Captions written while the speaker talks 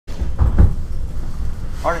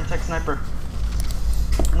Arden, take sniper.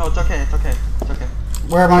 No, it's okay, it's okay, it's okay.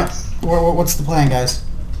 Where am I? What's the plan, guys?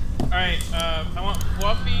 Alright, I want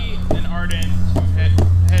Fluffy and Arden to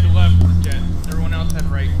head left with Jet. Everyone else head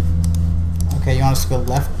right. Okay, you want us to go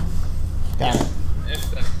left? Got it.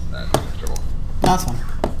 If that's comfortable. No, that's fine.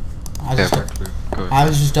 I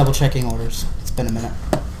was just double checking orders. It's been a minute.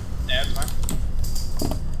 Yeah, that's fine.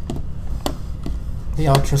 The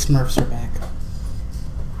Ultra Smurfs are back.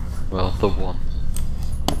 Well, the one.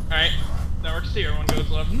 Alright, that works too. Everyone goes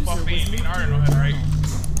left. Fluffy and Arden will head right.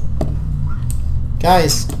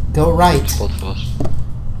 Guys, go right. Spot for us.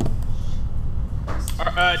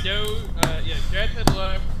 Jet head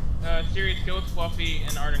left. Sirius go with Fluffy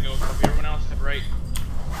and Arden go with Fluffy. Everyone else head right.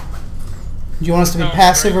 Do you want us to be No,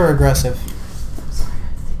 passive right. or aggressive?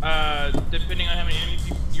 Depending on how many enemies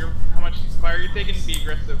how much fire you're taking, be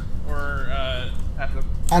aggressive or passive.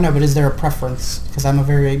 I know, but is there a preference? Because I'm a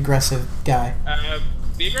very aggressive guy.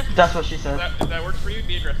 Be aggressive. That's what she said. If that works for you,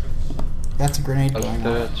 be aggressive. That's a grenade going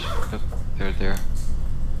off. They're there.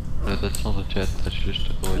 No, that's not a jet, that's just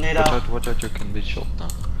a boy. Watch out, you can be shot now.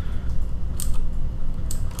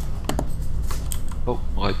 Oh,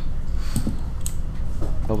 right.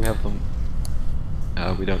 Oh, we have them.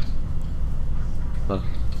 We don't. No.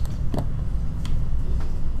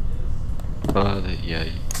 Yeah,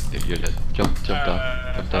 you're dead. Jump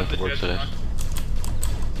down towards the rest.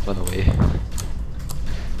 Run away.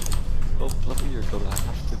 Well, Fluffy, you're gonna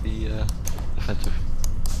have to be defensive.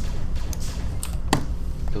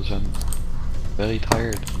 Because I'm very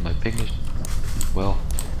tired and my ping is, well,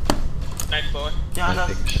 Nice boy. Yeah, my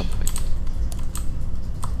ping is something.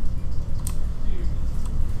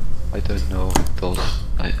 I don't know because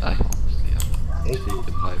I honestly am sleep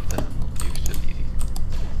deprived and I'm not used to eating.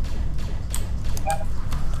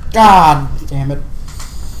 God damn it.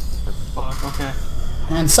 Fuck, okay.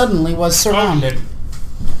 And suddenly was surrounded.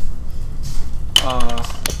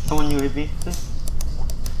 Someone UAV, please.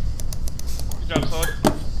 Good job, Solid.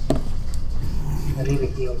 I leave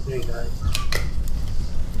it here, guys.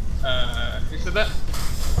 Who said that?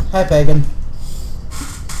 Hi, Pagan.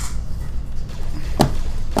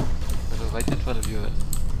 Right in front of you.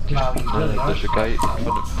 There's a guy in front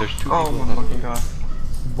of, there's two Oh people my in front of fucking you. god.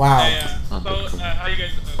 Wow. Yeah. So, how you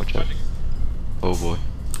guys Watch out. Oh boy.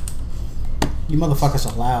 You motherfuckers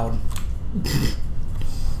are loud.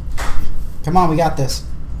 Come on, we got this.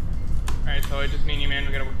 Alright, so just me and you, man,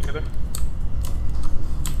 we gotta work together.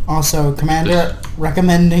 Also, Commander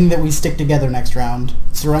recommending that we stick together next round.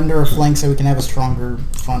 Surrender or flank so we can have a stronger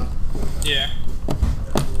front. Yeah.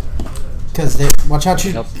 Because watch out,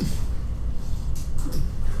 you. Yep.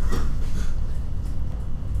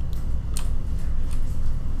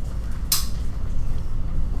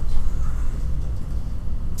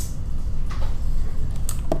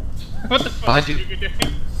 What the fuck Behind is you. Dooku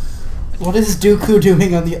doing? What is Dooku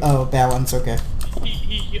doing on the? Oh, balance. Okay.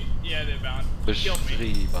 Yeah, they're bound. There's He killed me.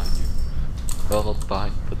 3 behind you. Well, not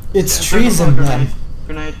behind, but... It's Yeah, treason then.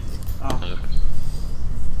 Grenade. Oh.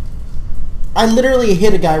 I literally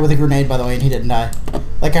hit a guy with a grenade, by the way, and he didn't die.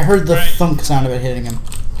 Like, I heard the Right. thunk sound of it hitting him.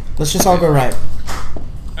 Let's just all go right.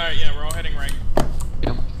 Alright, yeah, we're all heading right.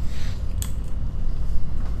 Yep.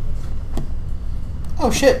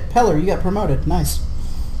 Oh shit, Peller, you got promoted. Nice.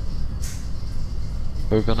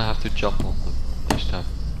 We're gonna have to jump on them this time.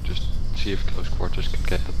 Just see if close quarters can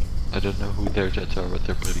get them. I don't know who their jets are, but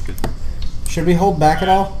they're pretty good. Should we hold back at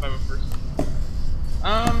all? Five up first.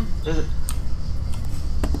 Is it?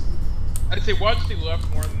 I'd say watch the left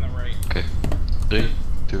more than the right. Okay. 3,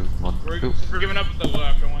 2, 1, go. We're giving up at the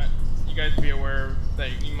left. I want you guys to be aware that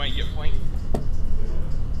you might get flanked.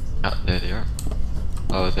 Yeah, there they are.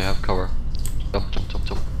 Oh, they have cover. Jump, jump, jump,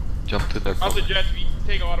 jump. Jump to their cover. Also, Jets, we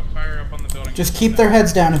take a lot of fire up on the building. Just keep their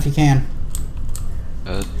heads down if you can.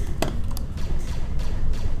 Oh,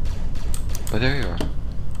 there you are.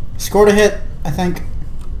 Scored a hit, I think.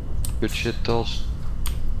 Good shit, dolls.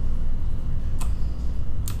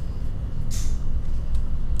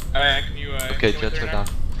 Can you, Okay, go in jets there are now?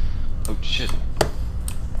 down. Oh shit. You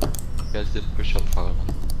guys didn't push up far enough.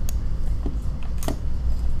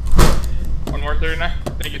 One more 39.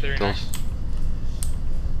 Thank you, 39. Dolls.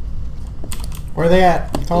 Where are they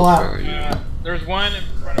at? Call Dolls, where out. are you? There's one in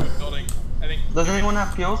front of a building. I think. Does anyone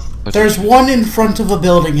have POs? There's one in front of a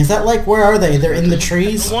building. Is that like, where are they? They're in the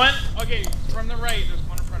trees? One, okay, from the right, there's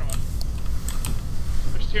one in front of us.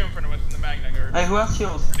 There's 2 in front of us in the Magna Guard. Hey, who has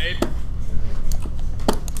shields? Grenade.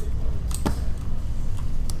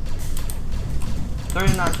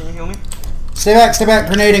 $39, can you heal me? Stay back,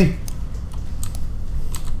 grenading.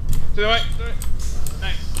 To the right, to the right.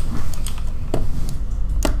 Nice.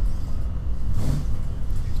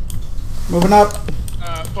 Moving up.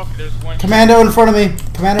 Fluffy, there's one. Commando in front of me.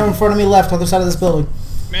 Commando in front of me left, other side of this building.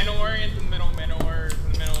 Mandalorian's in the middle. Mandalorian's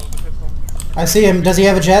in the middle of the pistol. I see him. Does he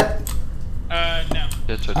have a jet? No.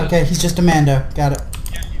 Jets are Okay, dead. he's just a Mando. Got it.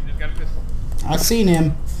 Yeah, he's got a pistol. I seen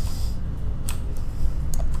him.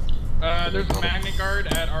 There's a Magna Guard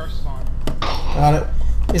at our spawn. Got it.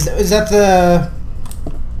 Is that the...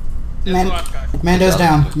 This is the last guy. Mando's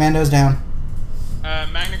down. Mando's down.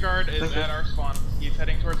 Magna Guard is Okay. at our spawn. He's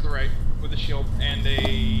heading towards the right with a shield and a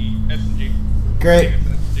SMG. Great. I think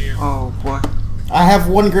it's SMG or- Oh boy. I have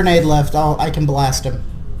one grenade left. I can blast him.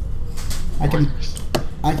 I can...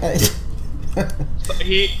 So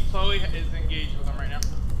he slowly is engaged with them right now.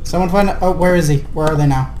 Someone find... Oh, where is he? Where are they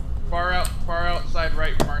now? Far outside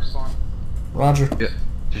right from our spawn. Roger. Yeah,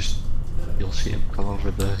 just you'll see him come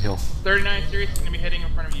over the hill. 39 Sirius is gonna be heading in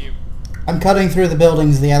front of you. I'm cutting through the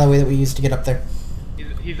buildings, the alleyway that we used to get up there.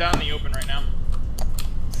 He's out in the open right now.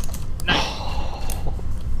 Nice.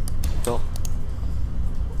 Well,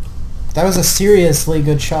 That was a seriously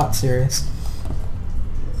good shot, Sirius.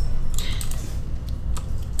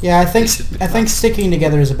 Yeah, I think sticking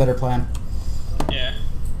together is a better plan. Yeah.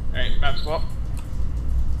 Alright, map swap.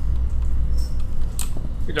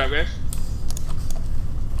 Good job, guys.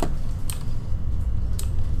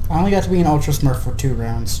 I only got to be an Ultra Smurf for 2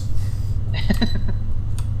 rounds.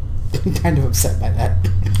 I'm kind of upset by that.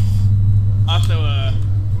 Also, I'm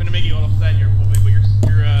gonna make you a little sad here, Colby, but your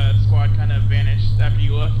squad kind of vanished after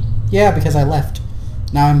you left. Yeah, because I left.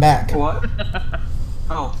 Now I'm back. What?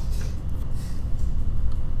 Oh.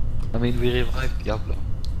 I mean, we revived Diablo.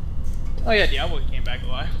 Oh yeah, Diablo came back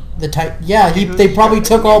alive. Yeah, they probably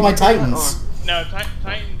took all my Titans. No,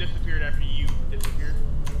 Titan disappeared after you disappeared.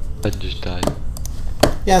 I just died.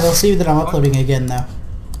 Yeah, they'll see that I'm uploading again, though.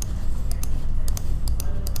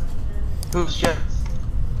 Who's Jets?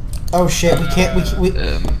 Oh shit, we can't, we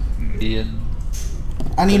Me and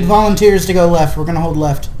I need volunteers to go left. We're gonna hold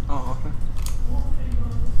left. Oh, okay.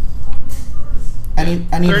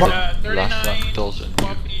 I need last 39, time Dolls and you.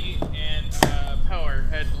 Fluffy, and Power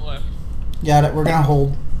head left. Got it, we're gonna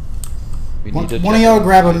hold. We One need a of jet. y'all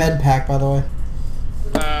grab a med pack, by the way.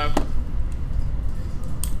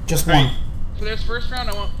 Just one. Alright, for this first round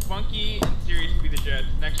I want Funky and Sirius to be the Jets.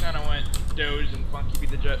 Next round I want Doge and Funky to be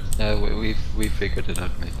the Jets. We figured it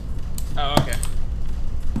out, mate. Oh, okay.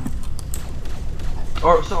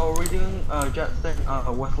 Or so are we doing Jets thing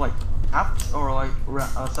with like apps or like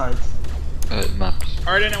sides? Maps.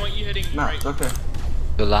 Arden, I want you hitting Maps. right. Okay.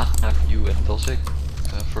 The last map, you and Dulcic.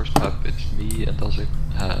 First map, it's me and Dulcic.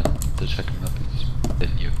 The second map is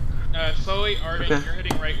then you. Slowly, Arden, Okay. you're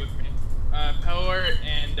hitting right with me. Power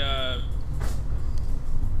and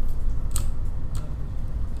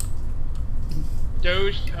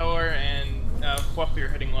Doge, Power, and Fluffy are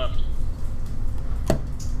heading left.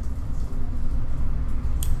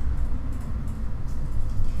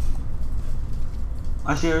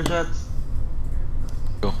 I see your Jets.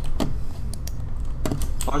 Go.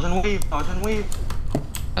 Dodge and weave. Dodge and weave.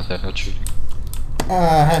 And they're not shooting.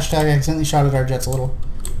 Hashtag accidentally shot at our jets a little.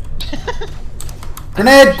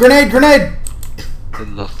 Grenade! Grenade! Grenade! I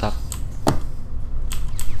love that.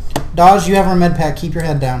 Dodge, you have our med pack. Keep your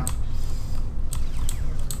head down.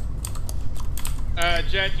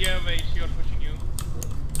 Jet, you have a shield pushing you.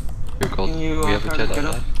 You're cold. Can you, We have a try jet to get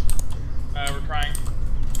up? outside. We're trying.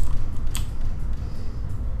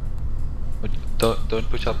 But don't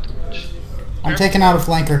push up too much. I'm taking out a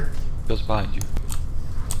flanker. Just behind you.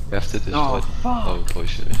 You have to destroy. Oh, fuck. Oh,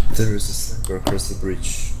 bullshit. There is a sniper across the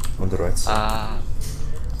bridge on the right side. Ah,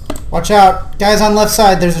 Watch out. Guys on left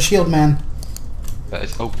side, there's a shield man.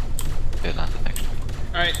 guys. Oh, they landed next to me.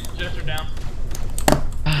 Alright, Jets are down.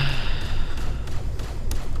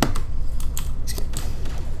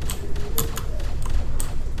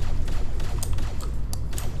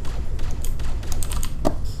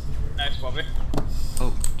 Nice, Fluffy.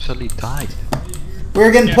 Oh, Sully died.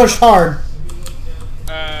 We're getting Yeah. pushed hard.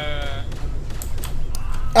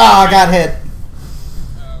 Ah, I got hit.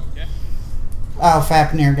 Okay. Oh,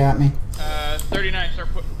 Fapnir got me. 39,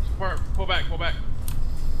 pull back.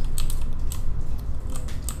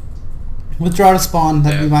 Withdraw to spawn,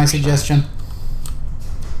 that'd Yeah, be my push suggestion.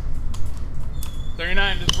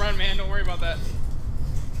 39, just run, man, don't worry about that.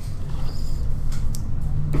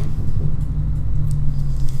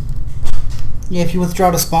 Yeah, if you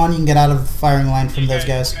withdraw to spawn, you can get out of the firing line from those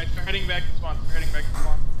guys. Guys, start heading back to spawn. Start heading back to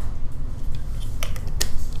spawn.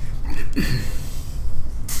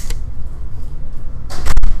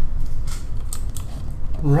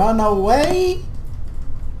 Run away!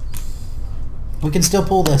 We can still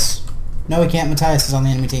pull this. No, we can't. Matthias is on the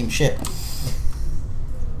enemy team. Shit.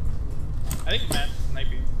 I think Matt's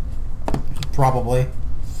sniping. Probably.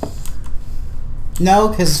 No,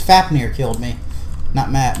 because Fafnir killed me.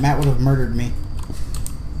 Not Matt. Matt would have murdered me.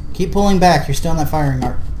 Keep pulling back. You're still in that firing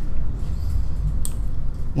arc.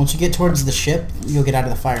 Once you get towards the ship, you'll get out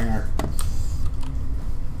of the firing arc.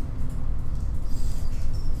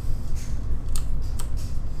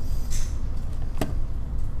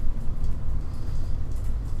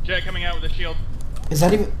 Jet coming out with a shield. Is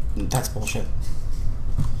that even... That's bullshit.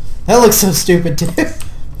 That looks so stupid, too.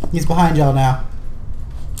 He's behind y'all now.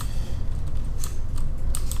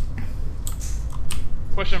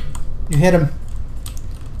 Push him. You hit him.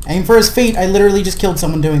 Aim for his feet. I literally just killed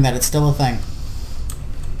someone doing that. It's still a thing.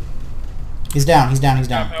 He's down. He's down. He's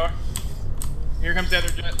down. Power. Here comes the other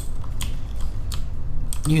jet.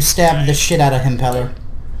 You stabbed the shit out of him, Peller.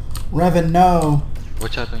 Revan, no.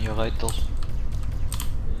 Watch out on your right, Dos.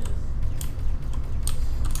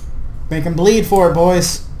 Make him bleed for it,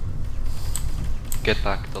 boys. Get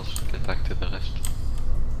back, Dos. Get back to the rest.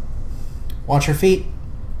 Watch your feet.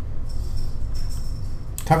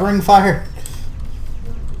 Covering fire.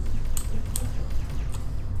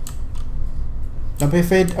 Don't be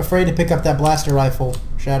afraid to pick up that blaster rifle,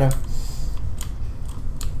 Shadow.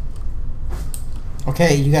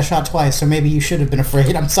 Okay, you got shot twice, so maybe you should have been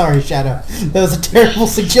afraid. I'm sorry, Shadow. That was a terrible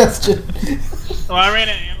suggestion. Well, I ran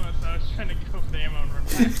out of ammo, so I was trying to go for the ammo and run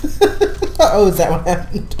back. Oh, is that what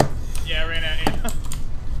happened? Yeah, I ran out of ammo.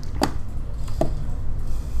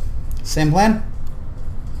 Same plan?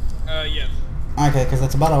 Yes. Okay, because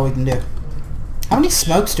that's about all we can do. How many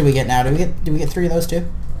smokes do we get now? Do we get 3 of those too?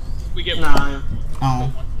 We get 9.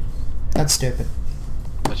 Oh, that's stupid.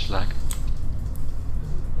 Much lag.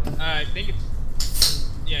 I think it's...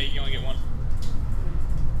 Yeah, you can only get 1.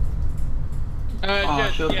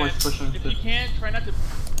 Jet, shield yeah, boy's pushing. if you can, try not to...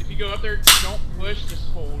 If you go up there, don't push, just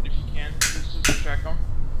hold if you can. Just distract them.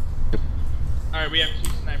 Alright, we have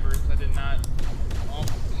 2 snipers. I did not... Oh.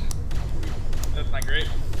 That's not great.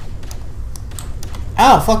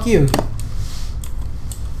 Ow, fuck you.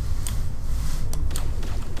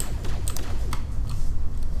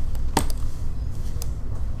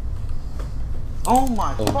 Oh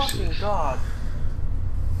my Oh, fucking shit. god.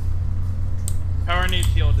 Power needs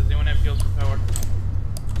heal. Does anyone have heals for power?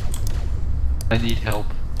 I need help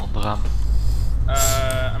on the ramp.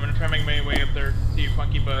 I'm gonna try and make my way up there to see you,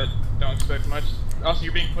 Funky, but don't expect much. Also,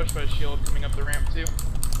 you're being pushed by a shield coming up the ramp, too.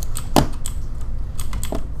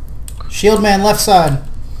 Shield man, left side.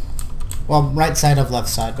 Well, right side of left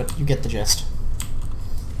side, but you get the gist.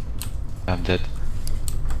 I'm dead.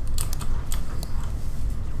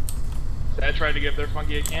 I tried to get up there,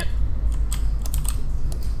 Funky, I can't.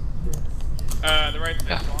 The right side's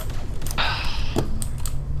Yeah. falling.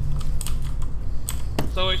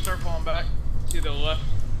 Slowly start falling back to the left.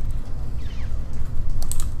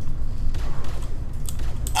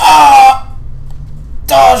 Ah!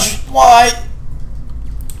 Dodge! Why?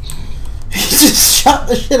 He just shot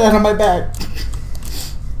the shit out of my back.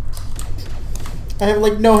 I have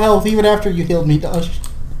like no health even after you healed me, Dodge.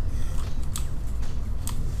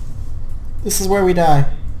 This is where we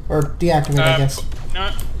die. Or deactivate, I guess. No,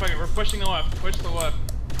 fuck it, we're pushing the left. Push the left.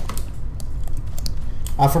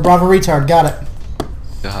 For Bravo retard, got it.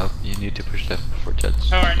 You need to push left before jets.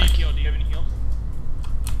 Power, I need heal. Do you have any heals?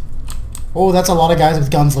 Oh, that's a lot of guys with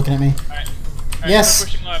guns looking at me. Alright. Yes. We're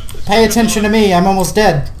pushing left. Let's Pay push attention to left. me, I'm almost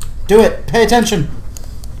dead. Do it, pay attention.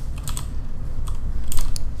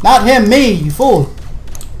 Not him, me, you fool.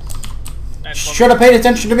 Nice, Should have paid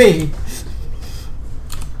attention to me.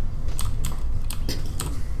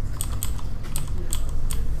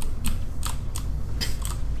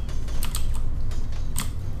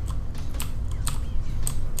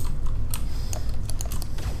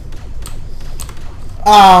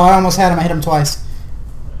 Oh, I almost had him. I hit him twice.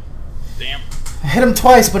 Damn. I hit him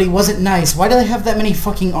twice, but he wasn't nice. Why do they have that many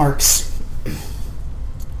fucking arcs?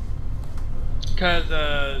 Because,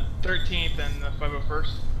 13th and the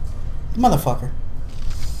 501st. Motherfucker.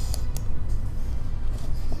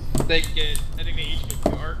 They get, I think they each get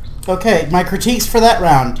 2 arcs. Okay, my critiques for that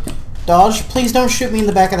round. Dodge, please don't shoot me in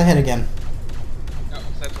the back of the head again. No,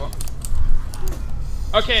 that's what.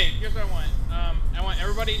 Okay, here's what I want. I want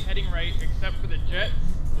everybody heading right except for the jet,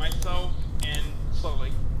 myself, and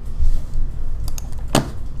Slowly.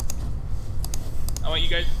 I want you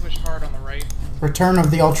guys to push hard on the right. Return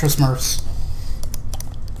of the Ultra Smurfs.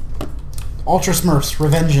 Ultra Smurfs,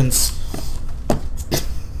 Revengeance.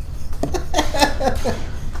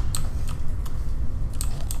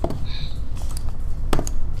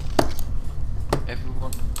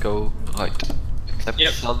 Everyone go right. Except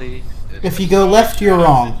Sully. If you go left, you're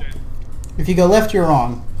wrong. If you go left, you're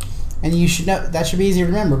wrong. And you should know, that should be easy to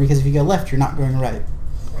remember, because if you go left, you're not going right.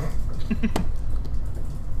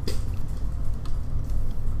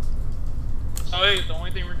 Sully, the only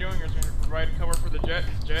thing we're doing is going to provide cover for the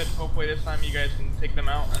jets. Hopefully this time you guys can take them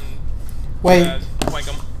out and Wait, flank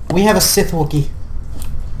them. we have a Sith Wookiee.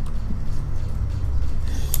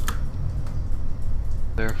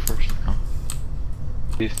 There first now.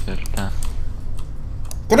 Please do that.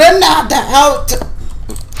 Grenade out!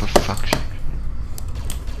 Oh, for fuck's sake.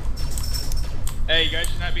 Hey, you guys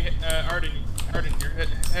should not be Arden, you're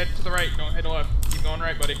head to the right, don't head to left. Keep going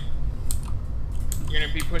right, buddy. You're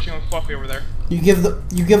gonna be pushing with Fluffy over there. You give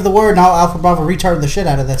the word, and I'll Alpha Bravo retard the shit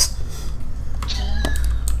out of this.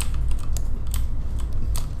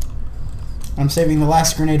 I'm saving the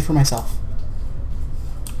last grenade for myself.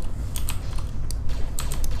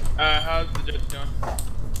 How's the jets doing?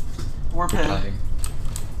 We're pinned. Flying.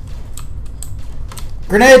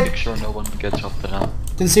 Grenade! Make sure no one gets up the ramp.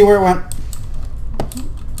 Didn't see where it went.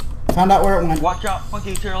 Found out where it went. Watch out,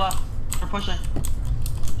 Funky, to your left. They're pushing. To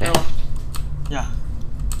your Yeah. left. Yeah.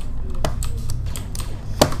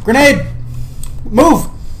 Grenade! Move!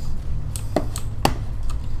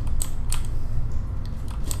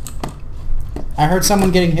 I heard someone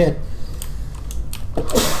getting hit.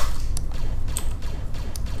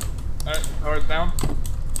 Alright, power's down.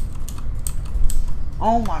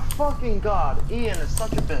 Oh my fucking god, Ian is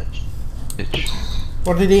such a bitch. Bitch.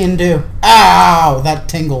 What did Ian do? Ow! That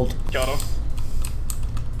tingled. Killed him.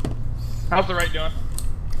 How's the right doing?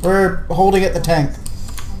 We're holding at the tank.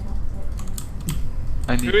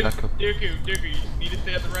 I need Who's backup. Dooku, you need to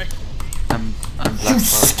stay at the right. I'm black You bar.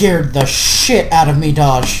 scared the shit out of me,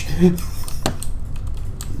 Dodge.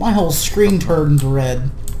 My whole screen turned red.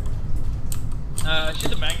 Shoot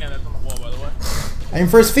the magnet that's on the wall, by the way. Aim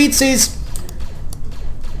for his feetsies.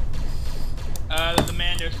 There's a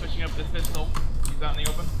man there's pushing up this pistol. He's out in the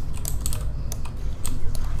open.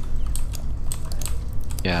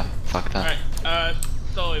 Yeah, fuck that. Alright,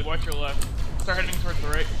 Sully, watch your left. Start heading towards the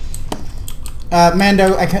right.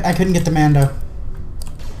 Mando, I couldn't get the Mando.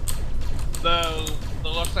 The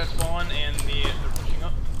left side's fallen and they're pushing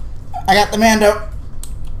up. I got the Mando.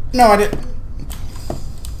 No, I didn't.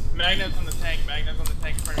 Magnet's on the tank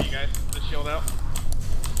in front of you guys. The shield out.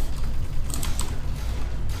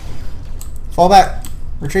 Fall back.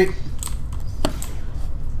 Retreat.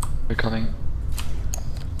 We're coming.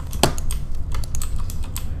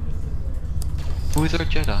 Who is our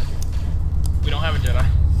Jedi? We don't have a Jedi.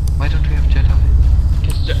 Why don't we have Jedi?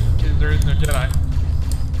 Because there is no Jedi.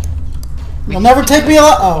 You'll never take me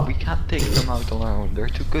out. Oh. We can't take them out on our own, they're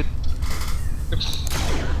too good.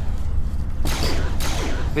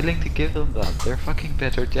 Willing to give them that, they're fucking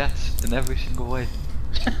better jets in every single way.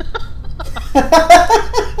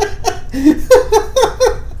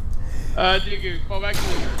 Dooku, fall back to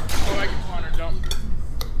spawner, jump.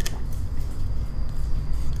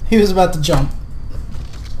 He was about to jump.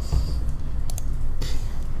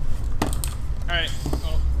 Alright,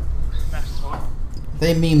 oh, Master Sully.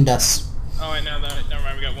 They memed us. Oh wait, no, never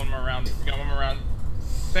mind, we got one more round.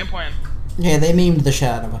 Same plan. Yeah, they memed the shit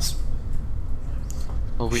out of us.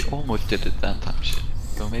 Well, we almost did it that time, shit.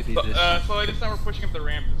 So maybe this... Sully, this time we're pushing up the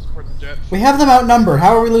ramp to support the jets. We have them outnumbered.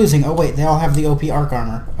 How are we losing? Oh wait, they all have the OP arc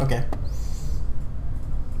armor. Okay.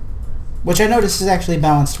 Which I noticed is actually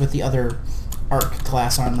balanced with the other arc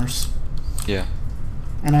class armors. Yeah.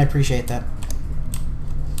 And I appreciate that.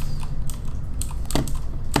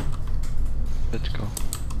 Let's go.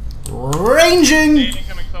 Ranging! Hey,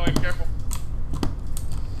 incoming, Sully, careful.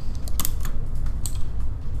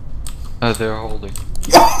 They're holding.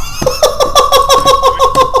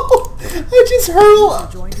 I just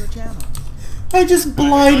hurled. Joined your channel. I just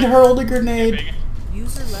blind hurled a grenade. Bacon.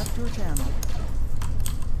 User left your channel.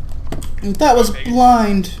 That was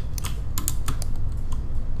blind.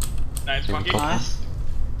 Nice, Here we Funky. go. Nice.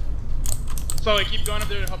 Sully, keep going up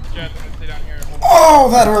there to help the jets. I'm gonna stay down here and hold. Oh,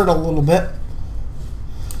 that hurt a little bit.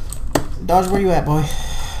 Dodge, where you at, boy?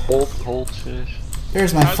 Hold, sis.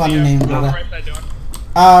 There's my How's funny the, name, how's the brother. right side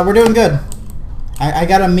doing? We're doing good. I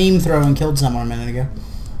got a meme throw and killed someone a minute ago.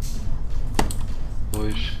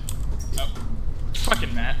 Boys. Oh,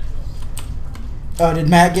 fucking Matt. Oh, did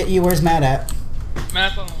Matt get you? Where's Matt at?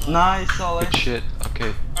 Matt's on the left. Nice, Sully. Good shit,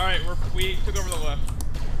 okay. Alright, we took over the left.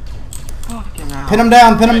 Fucking hell. Pin him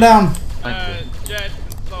down, pin him down. Jets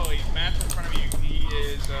and Sully, Matt's in front of you. He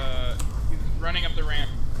is, he's running up the ramp.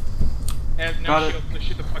 Has no Got it. shield, so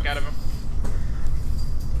shoot the fuck out of him.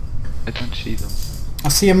 I don't see them. I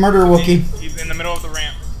see a murder Wookiee. He's in the middle of the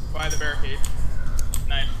ramp, by the barricade.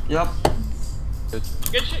 Nice. Yep. Good.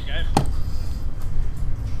 Good shit, guys.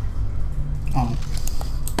 Oh.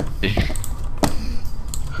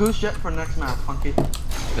 Who's jet for next map, Funky?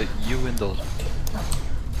 You and those.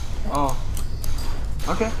 Oh.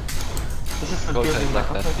 Okay. This is Go confusing, ahead like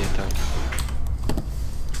but that okay. the entire time.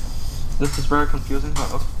 This is very confusing,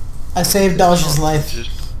 but okay. I saved Dodge's No, life.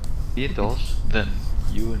 Just me and Dodge, then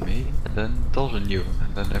you and me, and then Dodge and you,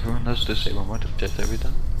 and then everyone has the same amount of jet every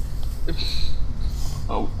time.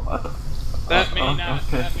 Oh, That may not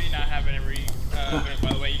okay. happen every minute,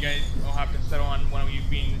 by the way. You guys will have to settle on one of you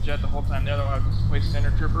being the jet the whole time. The other one will have to play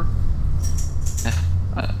standard trooper.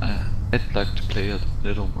 Yeah, I'd like to play a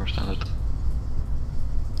little more standard.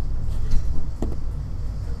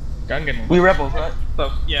 Gungan. We rebels, right?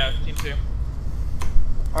 So yeah, team 2.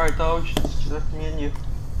 Alright, Doge, it's just me and you.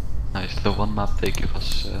 Nice, the one map they give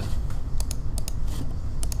us.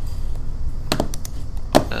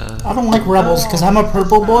 I don't like rebels because I'm a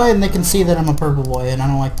purple boy and they can see that I'm a purple boy and I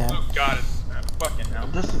don't like that. Oh god, it's fucking hell.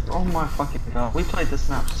 This is, oh my fucking god. We played this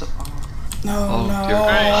map so. No, Oh no. dear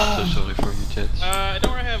God, so sorry for you, Jets. I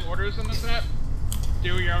don't really have orders on this map.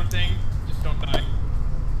 Do your own thing, just don't die.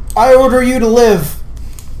 I order you to live.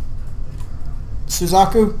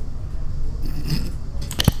 Suzaku.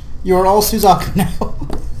 You are all Suzaku now.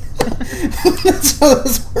 That's how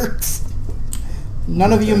this works.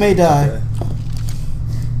 None of you may die.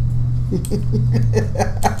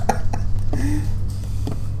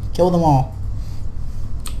 Kill them all.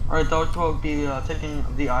 Alright, Doge will be taking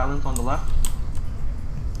the islands on the left.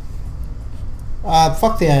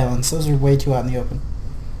 Fuck the islands. Those are way too out in the open.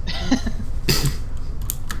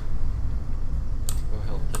 Go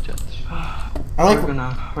help the Jets. I like.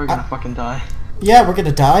 We're gonna fucking die. Yeah, we're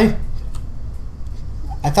gonna die.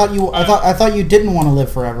 I thought you didn't want to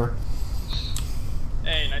live forever.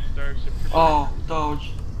 Hey, nice starship. Oh,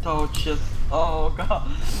 Doge, just, oh god,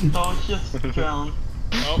 Doge just drowned.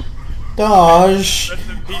 Oh, Dodge. rest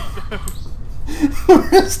in peace,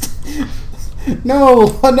 Doge.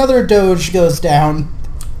 No, another Doge goes down.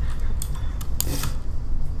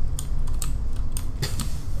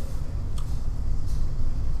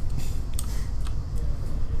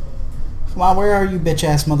 Come on, where are you bitch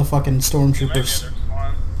ass motherfucking stormtroopers?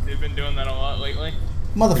 They've been doing that a lot lately.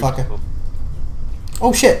 Motherfucker.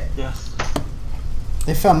 Oh shit. Yes.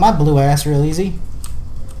 They found my blue ass real easy.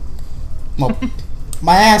 Well,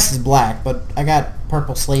 my ass is black, but I got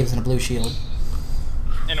purple sleeves and a blue shield.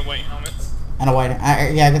 And a white helmet. And a white...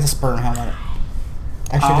 yeah, I got the sperm helmet.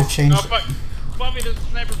 I should have Oh changed... fuck. Bobby, there's a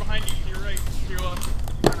sniper behind you to your right, to your left.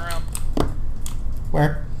 Turn around.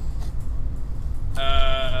 Where?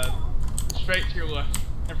 Straight to your left.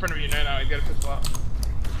 In front of you, no, he's got a pistol out.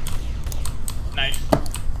 Nice.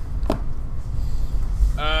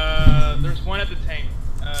 There's one at the tank.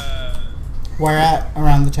 Where at?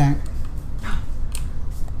 Around the tank.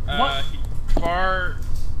 Far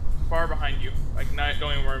behind you. Like,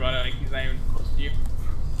 don't even worry about it. Like, he's not even close to you.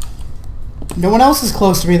 No one else is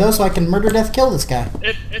close to me though, so I can murder, death, kill this guy.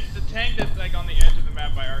 It's the tank that's like on the edge of the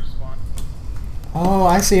map by our spawn. Oh,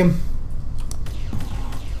 I see him.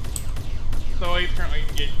 So he's currently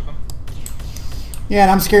engaged with them. Yeah,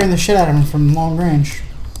 and I'm scaring the shit out of him from long range.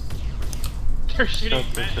 They're shooting Oh,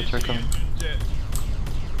 Matt, they're shooting coming. jet.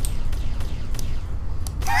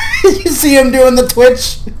 You see him doing the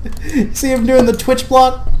Twitch? You see him doing the Twitch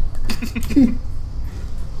block?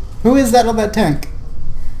 Who is that on that tank?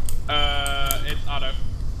 It's Otto.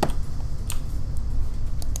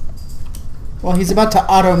 Well, he's about to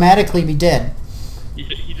automatically be dead.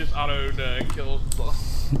 He just autoed kill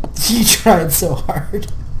himself. You tried so hard.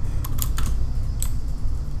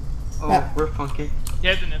 Oh, we're funky. He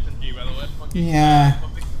has an SMG, by the way. Funky. Yeah.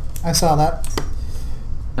 I saw that.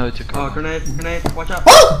 No, it's a Oh, car. grenade, watch out.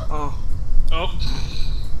 Oh! Oh. Oh.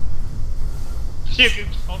 Shit,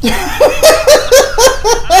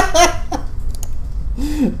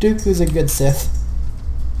 Dooku's a good Sith.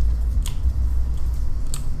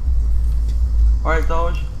 Alright,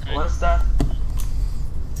 Doge, let's that.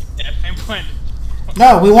 yeah, same plan.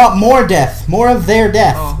 No, we want more death. More of their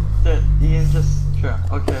death. Oh, shit, Ian just, sure,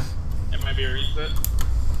 okay. It might be a reset.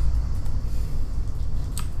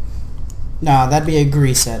 Nah, that'd be a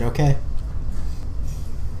reset, okay?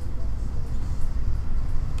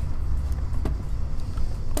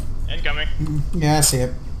 Incoming. Yeah, I see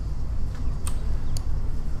it.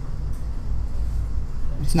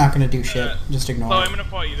 It's not gonna do shit. Just So ignore I'm it. gonna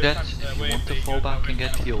fall you this Jets, time. if you want to fall back and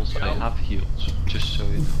get heals, I have heals. Just so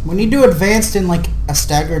you know. We need to advance in like a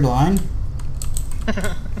staggered line.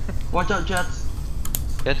 Watch out, Jets.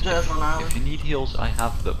 Jets, Jets on island. if you need heals, I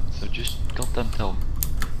have them. So just goddamn tell me.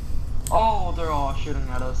 Oh, they're all shooting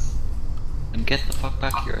at us. And get the fuck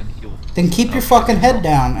back here and heal. Then keep your fucking head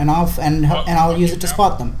down, and I'll use it to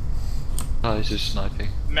spot them. Guys is sniping.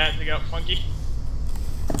 Matt, take out Funky.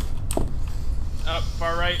 Up,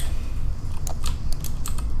 far right.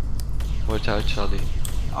 Watch out, Charlie.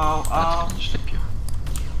 Oh, That's gonna snip you.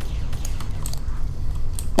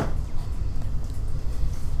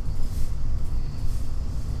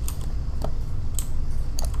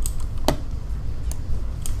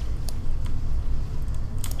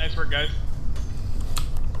 Nice work, guys.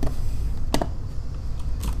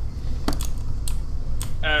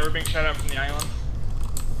 We're being shot out from the island.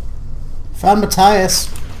 Found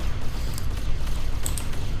Matthias.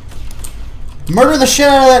 Murder the shit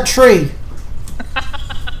out of that tree.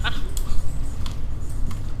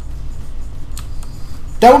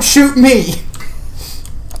 Don't shoot me.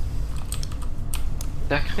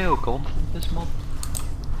 Daar krijg je ook content, man.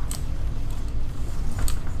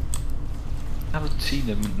 I haven't seen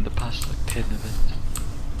him in the past like 10 events.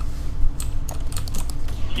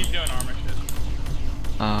 He's doing armor shit.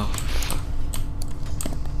 Oh, fuck.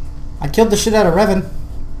 I killed the shit out of Revan.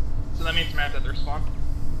 So that means Matt's at their spawn.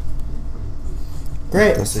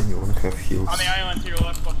 Great. Does anyone have heals? On the island to your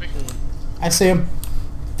left, Buffy. I see him.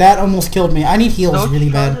 That almost killed me. I need heals Don't really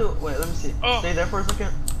try bad. to- wait, let me see. Oh. Stay there for a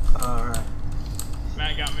second. Alright.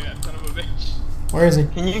 Matt got me, that son of a bitch. Where is he?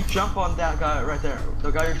 Can you jump on that guy right there?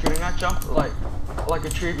 The guy you're shooting at, jump like a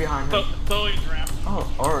tree behind him. Totally trapped.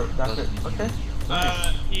 Oh, or that's it. Okay.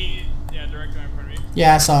 Yeah, directly in front of you.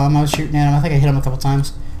 Yeah, I saw him. I was shooting at him. I think I hit him a couple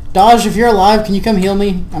times. Dodge, if you're alive, can you come heal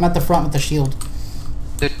me? I'm at the front with the shield.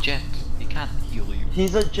 The jet, he can't heal you.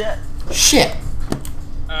 He's a jet. Shit.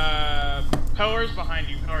 Power's behind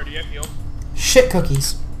you. Power, do you have heal? Shit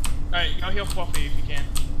cookies. Alright, go heal Fluffy if you can.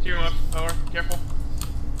 To your left, Power. Careful.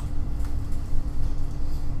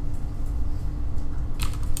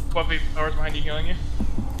 Fluffy, Power's behind you healing you.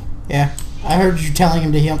 Yeah. I heard you telling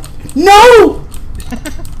him to heal. No!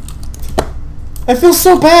 I feel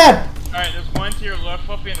so bad. Alright, there's one to your left,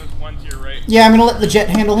 Fluffy, and there's one to your right. Yeah, I'm gonna let the jet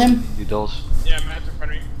handle him. He does. Yeah, Matt's in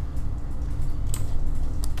front of you.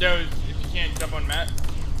 Doge, if you can't, jump on Matt.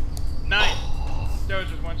 Nice! Doge,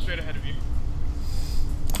 there's one straight ahead of you.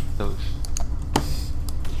 Those.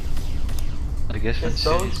 I guess when Is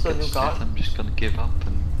those Sirius the new gets god? dead, I'm just gonna give up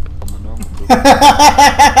and become a normal group.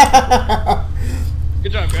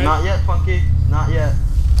 Good job, guys. Not yet, Funky. Not yet.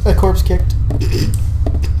 A corpse kicked.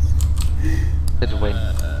 Did win.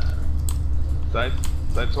 Side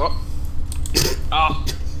swap. Ah.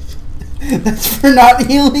 That's for not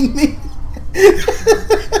healing me.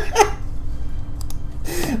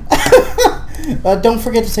 Don't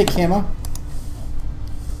forget to take camo.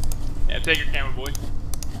 Yeah, take your camera, boy.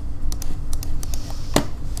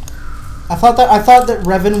 I thought that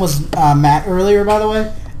Revan was Matt earlier, by the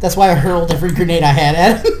way. That's why I hurled every grenade I had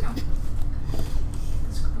at him.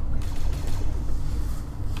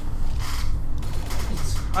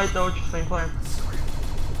 Alright, Doge, same plan.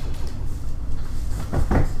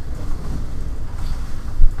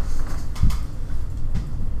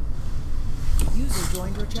 User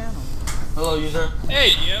joined your channel. Hello, user.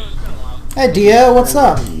 Hey, yeah, it's been a while. Hey Dio, what's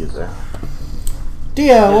up? User.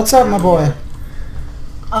 Dio, what's up, my boy?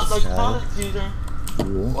 Like, honest user.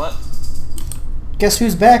 You? What? Guess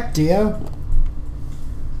who's back, Dio?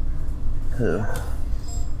 Who?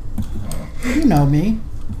 You know me.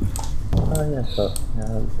 Oh yeah, so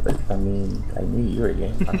I mean I knew you were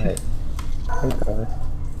again. Alright. Hey brother.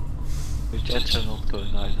 The jets are not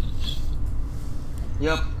going islands.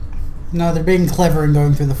 Yep. No, they're being clever and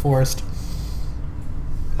going through the forest.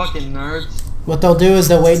 Fucking nerds. What they'll do is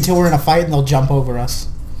they'll wait until we're in a fight and they'll jump over us.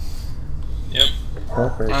 Yep.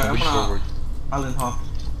 Cooperation. Alright, I'm Push gonna forward. island hop.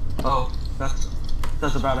 Oh,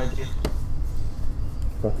 that's a bad idea.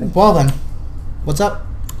 Cooperation. Well then, what's up?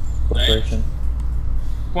 Cooperation.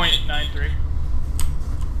 .93.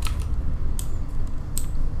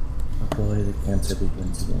 Boy, the cancer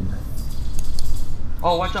begins again.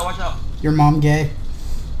 Oh, watch out, watch out. Your mom gay?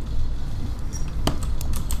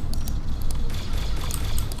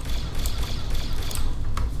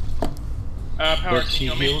 Power, Let's can see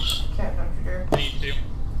you heal me? heals. I need to.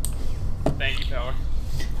 Thank you, Power.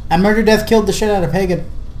 I murder death killed the shit out of Pagan.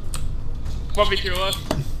 Fluffy to your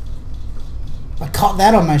left. I caught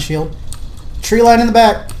that on my shield. Tree line in the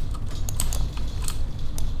back.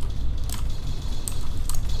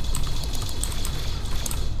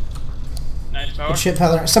 Nice, Power. Good shit,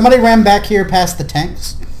 Peller. Somebody ran back here past the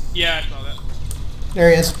tanks. Yeah, I saw that. There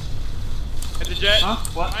he is. At the jet. Huh?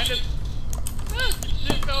 What? Behind us. Ah, good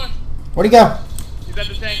shit, Power. Where'd he go? He's at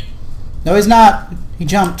the tank. No, he's not. He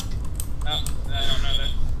jumped. Oh, I don't know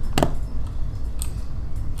that.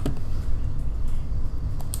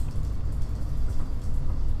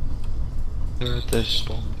 They're at their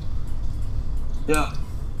spawn. Yeah.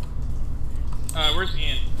 Where's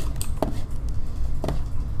Ian?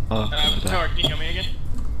 Oh, Power, can you heal me again?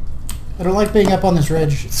 I don't like being up on this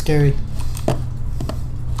ridge. It's scary.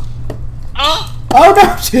 Oh! Oh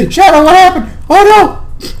no! Shadow, what happened? Oh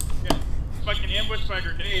no! Yeah, fucking ambushed by a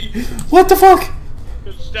grenade. What the fuck?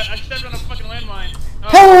 I stepped on a fucking landmine. Oh,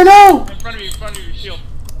 Peller, no! in front of you, shield.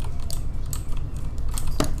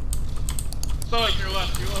 Sully, to your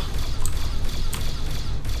left, to your left.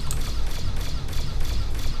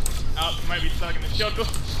 Oh, he might be stuck in the shield. Nope,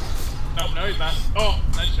 no he's not. Oh,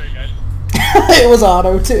 nice try, guys. It was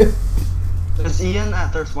auto too. Is Ian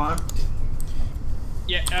at their spawn?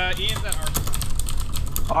 Yeah, Ian's at our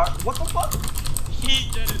spawn. What the fuck? He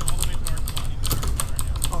jetted all the way to our spawn. He's at our spawn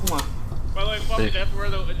right now. Oh my. By the way, Fluffy, that's where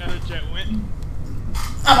the other jet went.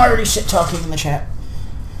 I'm already shit talking in the chat.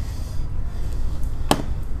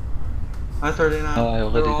 I-39. Oh, I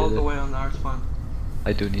already They're all did the it. way on our spawn.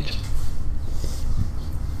 I do need.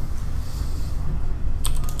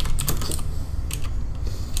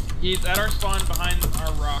 He's at our spawn behind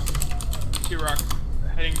our rock. 2 rocks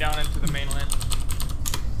heading down into the mainland.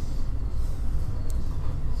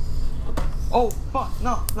 Oh fuck!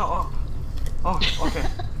 No, no. Oh, okay.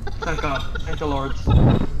 Thank God. Thank the Lord.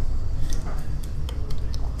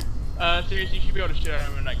 Seriously, you should be able to shoot at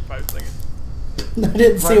him in like 5 seconds. I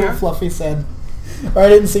didn't see Right what here? Fluffy said. Or I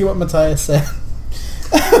didn't see what Matthias said.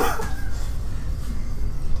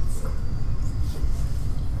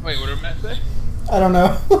 Wait, what did Matt say? I don't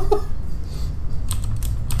know.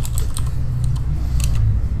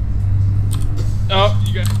 Oh,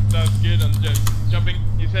 you got that was good on the jet. Jumping.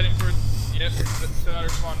 He's heading towards. Yep, that's our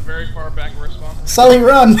spawn, very far back of our spawn. Sully,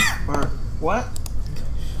 run! Or what?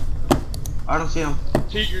 I don't see him.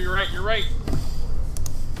 See, you're right. You're right.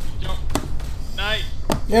 Jump. Nice.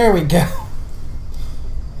 There we go.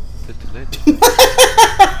 Bit too late.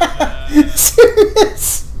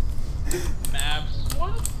 Serious? Maps.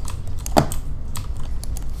 What?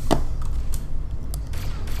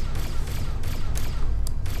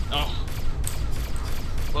 Oh.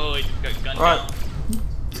 Whoa, he just got gunned Alright. down.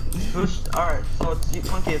 Who's alright? So it's you,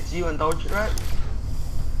 Funky. It's you and Doge, right?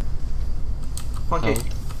 Funky.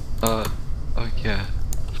 Oh, yeah.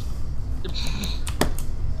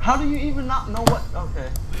 How do you even not know what? Okay.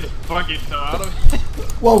 Fuck it, so out of it.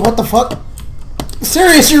 Whoa, what the fuck?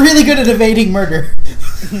 Serious, you're really good at evading murder.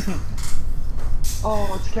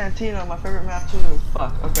 Oh, it's Cantina, my favorite map too.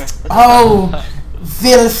 Fuck. Okay. Oh,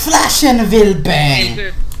 will flash and will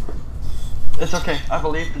bang. It's okay. I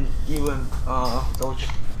believe in you and Doge.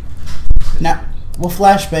 Now, we'll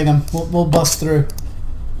flashbang them. We'll bust through.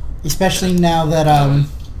 Especially now that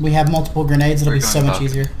we have multiple grenades, it'll We're be so going much balcony.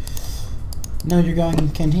 easier. No, you're going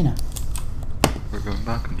Cantina. We're going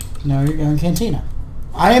balcony. No, you're going Cantina.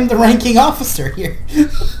 I am the ranking officer here.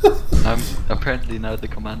 I'm apparently now the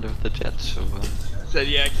commander of the jet, so Said,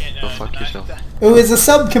 yeah, I can't. Go fuck deny yourself. that. Who is a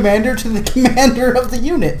sub-commander to the commander of the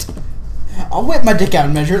unit. I'll whip my dick out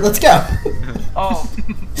and measure it. Let's go. Oh.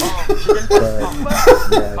 Yeah,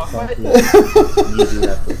 Funky, you do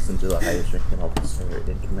have to listen to the highest ranking officer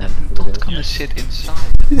in command for the don't day. come and sit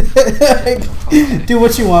inside. Do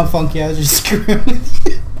what you want, Funky. I was just screwing with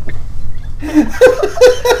you.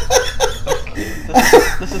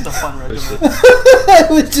 This is the fun regiment. I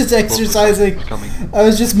was just exercising. It's coming. I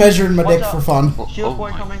was just measuring my Watch dick out. for fun. Oh, Shield oh boy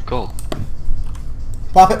my coming. god.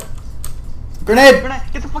 Pop it. Grenade! Renee,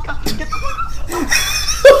 get the fuck out! Get the fuck out!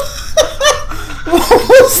 What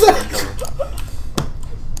was that?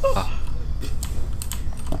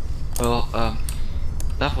 Well,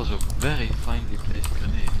 that was a very finely placed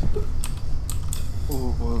grenade.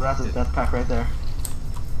 Ooh, that's a death pack right there.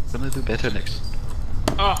 Gonna do better next.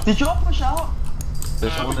 Oh. Did you all push out?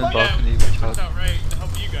 There's one in yeah, balcony, that's watch out. out right to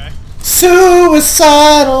help you guys.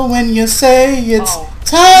 Suicidal when you say it's Oh.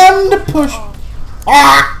 time to push. Oh.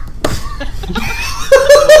 Ah!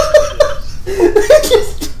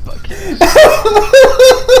 Fuck yes.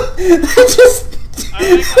 I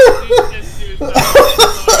like how you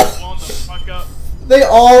just blown the fuck up. They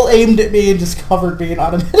all aimed at me and just covered me in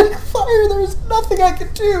automatic fire. There was nothing I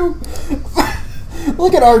could do.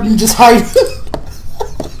 Look at Arden just hiding.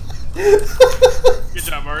 Good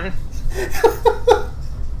job, Arden.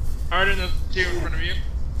 Arden, there's 2 in front of you.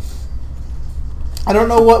 I don't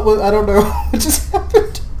know what I don't know what just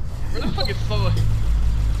happened. Where the fuck is Sully?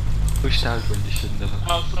 Pushed out when you shouldn't have.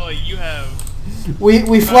 Oh, Sully, you have.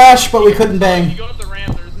 We flashed, but we couldn't You bang. go up the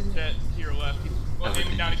ramp, there's a jet to your left. He's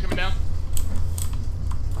aiming down, he's coming down.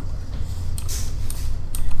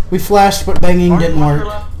 We flashed, but banging Arden, didn't watch your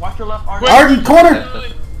work. left. Watch your left, Arden. Arden, corner!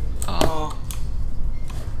 Sully. Oh.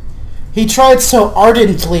 He tried so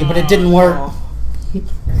ardently, but it didn't work. Oh.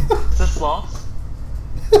 Is this lost?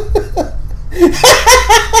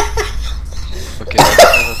 Okay,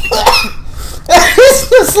 It's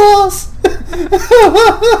the sauce!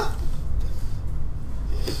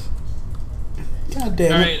 God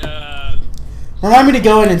damn it. Alright, Remind me to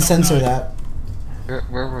go in and censor that.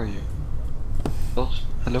 where were you?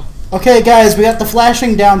 Hello? Okay, guys, we got the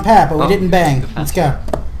flashing down pat, but we Oh, didn't bang. the Let's go.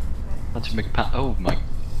 Let's make pan. Oh my.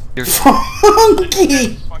 You're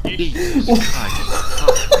Funky! Funky. Jesus Christ,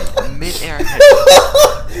 stop me. Mid-air head.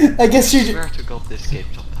 I guess I you're swear to God this game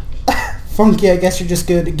sometimes. Funky, I guess you're just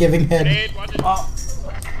good at giving head. Grenade, watch it. Oh,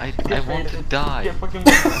 I want to die. get fucking.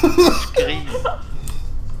 Scream. No,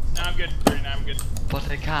 I'm good. Sorry, no, I'm good. But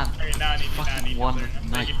I can't. Okay, now I need Fucking one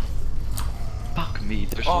night. Fuck me,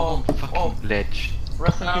 there's Oh, one fucking ledge.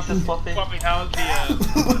 Rest in pieces, Fluffy. Fluffy, how's the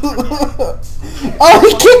Oh,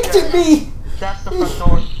 he kicked at me! That's the front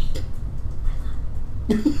door.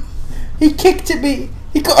 He kicked at me!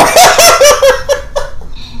 He He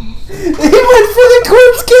went for the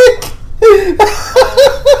corpse kick!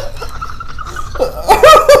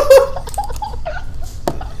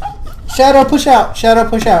 Shadow, push out! Shadow,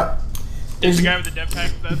 push out! There's the guy with the death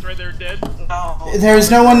pack that's right there dead. No. There's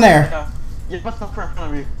no one there. Yeah, what's the front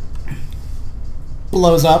of you?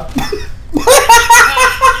 Blows up.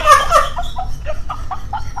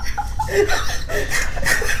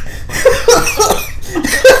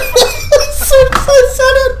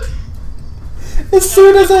 As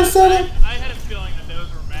soon as I said it. I had a feeling that those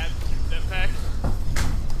were mad death packs.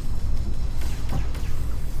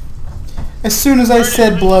 As soon as I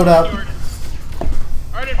said blowed up.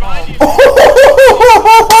 Arden, behind you.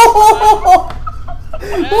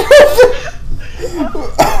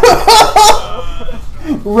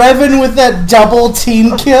 Revan with that double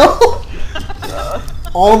team kill.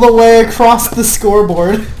 All the way across the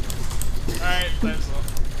scoreboard. Alright, that's well.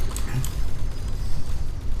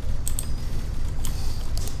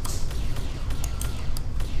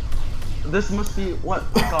 This must be what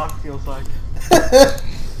God feels like.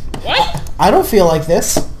 What? I don't feel like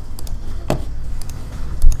this.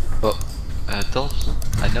 Well, Dolls,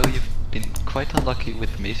 I know you've been quite unlucky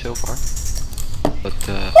with me so far. But,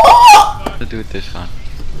 I'm gonna do it this time.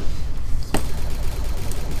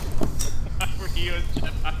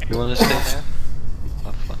 You wanna stay there?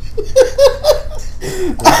 Have fun.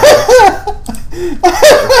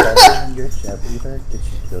 When your jet leader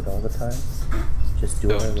gets you killed all the time, just do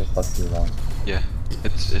whatever the fuck you want. Yeah,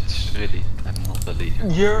 it's really, I'm not the leader.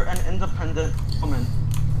 You're an independent woman.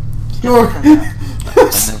 You're I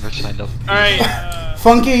never signed up. Alright,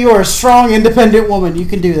 Funky, you're a strong, independent woman. You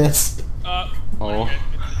can do this. Oh. Okay,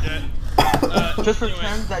 it's the jet. Just Anyway.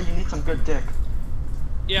 pretend that you need some good dick.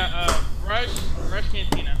 Yeah, rush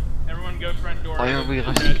Cantina. Everyone go front door. Why are we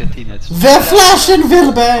rushing Cantina? It's The Flash and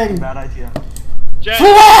Vilbang! Bad idea. Jet,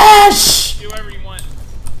 Flash! do whatever you want.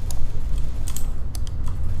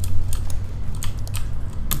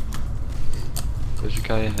 There's a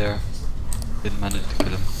guy in there. Didn't manage to kill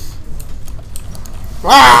him.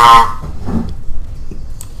 Ah!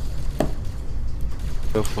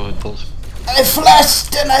 Go for it, Dolls. I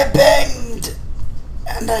flashed and I banged!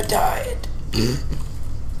 And I died.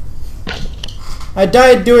 I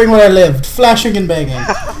died doing what I lived, flashing and banging.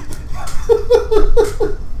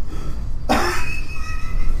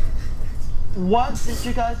 What did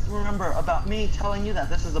you guys remember about me telling you that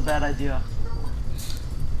this is a bad idea?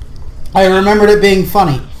 I remembered it being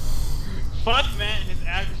funny. Fuck Matt and his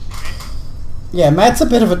accuracy, man. Yeah, Matt's a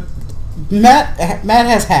bit of a... Matt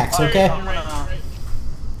has hacks, okay? I'm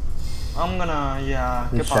gonna, yeah,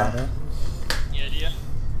 Hey, goodbye. Shadow, Yeah, idea.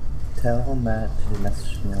 tell Matt to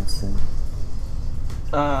message me on Steam.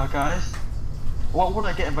 Guys, what would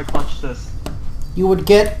I get if I clutched this? You would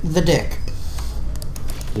get the dick.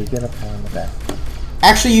 You get a pat on the back.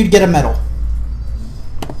 Actually, you'd get a medal.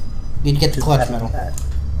 You'd get the Just clutch pat on medal. the back.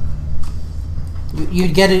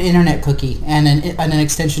 You'd get an internet cookie and an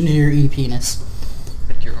extension to your e-penis.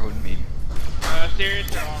 Get your own meme.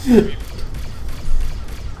 Serious or on?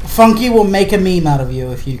 Funky will make a meme out of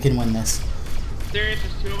you if you can win this. Serious,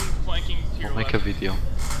 there's two of them flanking to your I'll make a left. video.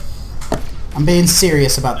 I'm being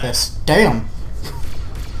serious about this. Damn.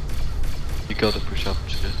 You gotta push up,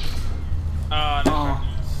 shit. No. Oh,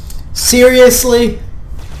 Seriously?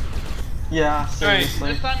 yeah, Alright,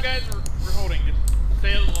 seriously. this time guys, we're holding. Just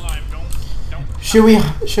stay alive. Don't.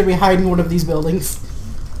 Should we hide in one of these buildings?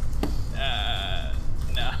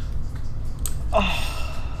 No.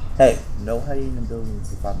 Hey, no hiding in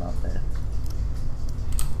buildings if I'm out there.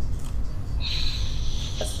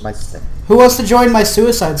 That's my stick. Who wants to join my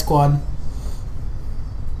suicide squad?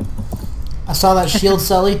 I saw that shield,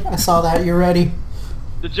 Sully. I saw that. You're ready.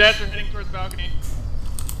 The Jets are heading towards the balcony.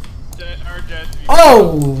 Jets.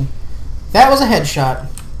 Oh! That was a headshot.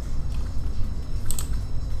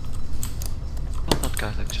 Not that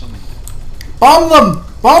guy like Tommy. Bomb them!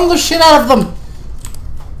 Bomb the shit out of them!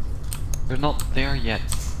 We're not there yet.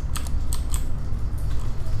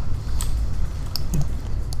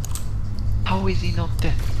 How is he not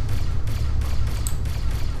dead?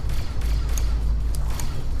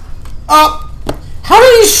 Oh! How did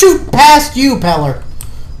did he shoot past you, Peller?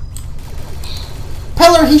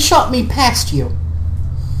 Peller, he shot me past you.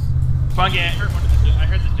 Funky, I heard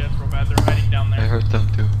the jets real bad. They're hiding down there. I heard them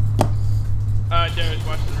too. Darius,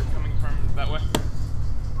 watch, they're coming from that way.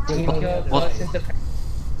 What?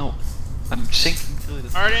 No, I'm sinking through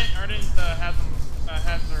the. Arden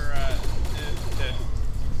has their dead.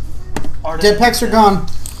 Jetpacks are gone.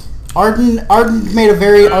 Arden made a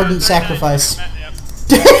very ardent sacrifice. Yep.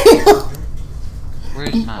 Damn!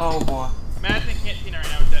 Where's Matt? Oh boy. Matt's in canteen right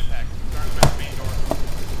now with jetpacks. They're on the back main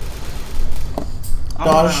door.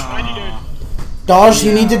 Dodge. Behind you, dude. Dodge,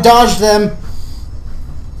 you need to dodge them.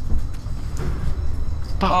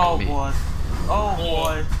 Fuck Oh me. boy. Oh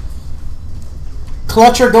boy.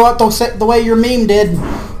 Clutcher, go out the way your meme did.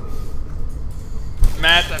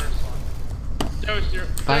 Matt's at her spawn. Dose, you're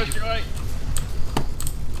right.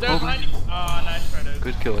 Dose, Oh. behind you. Oh, nice try, Dose.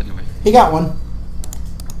 Good kill anyway. He got one.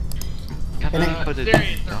 Can I put it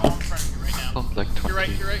Darius, in? they're all in front of you right now. Not like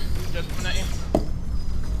 20. You're right. Just coming at you.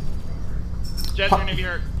 Jets, you're gonna be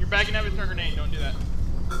hurt. You're backing up with a grenade. Don't do that.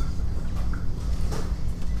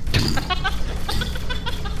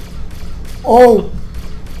 Oh.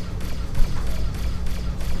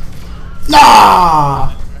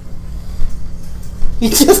 Nah! He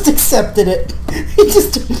just accepted it. He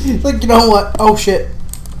just, like, you know what? Oh shit.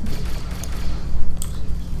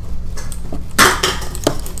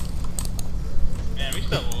 Man, we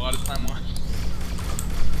still have a lot of time left.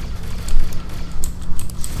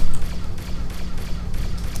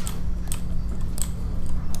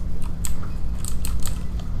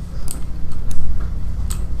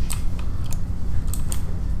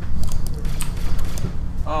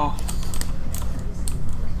 Oh.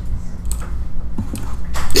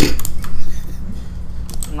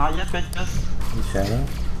 Not yet, bitches. You Shadow?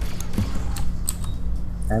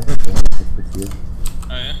 I have a benefit with you.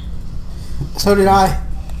 Oh yeah. So did I.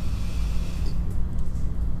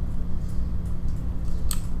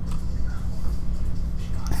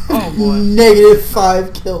 Oh boy.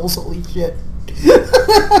 -5 kills, holy shit.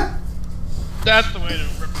 That's the way to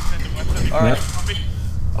represent the West End. Alright.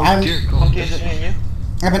 I'm, Dear God. Funky, is it me and you?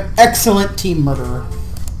 I'm an excellent team murderer.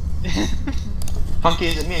 Funky,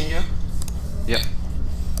 is it me and you? Yeah.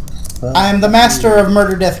 Well, I am the master of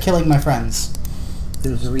murder, death, killing my friends.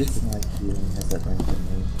 There's a reason why healing has that rank in me.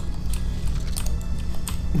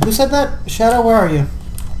 Who said that? Shadow, where are you?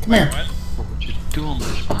 Come here. What? What would you do on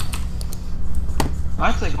this, man?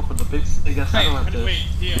 I'd say go for the biggest Wait, battle at this. wait,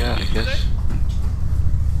 Dio, Yeah, what I did you guess. say?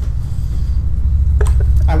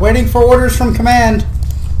 I'm waiting for orders from command.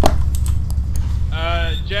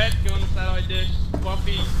 Jet, go in the satellite dish.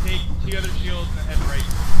 Fluffy, take 2 other shields and head right.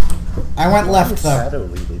 I went left, though. Shadow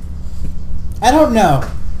leaded. I don't know.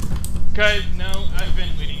 Cause, no, I've been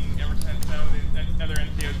leading ever since no other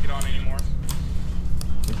NCOs get on anymore.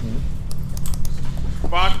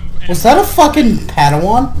 Bach and, Was that a fucking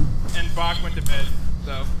Padawan? and Bach went to bed,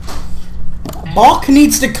 so. Bach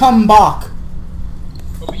needs to come Bach.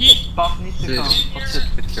 But he, Buff needs to come. Sis, what's it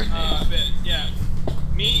with your name? bit, yeah.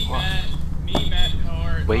 Me, What? Matt,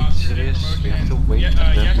 Color, Wait, Oscar, serious? We have to promotion, wait and then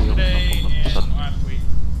we'll yesterday all of a and sudden. last week.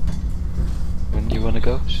 When you wanna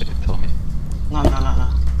go? Say, tell me. No.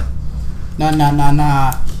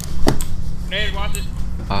 Nah. Nate, watch it.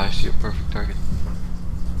 Ah, I see a perfect target.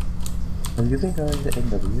 Have you been going to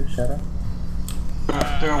NW, Shadow?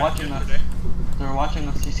 They're watching us. Yesterday. They're watching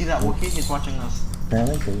us. You see that Wookiee? He's watching us.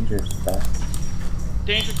 Apparently Danger's back.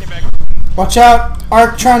 Danger came back. Watch out.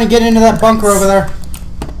 Ark trying to get into that bunker over there.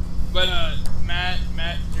 But, Matt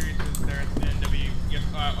Sirius was there at the NW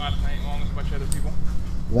last night along with a bunch of other people.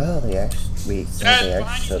 Well, they actually, wait, so Jet, they behind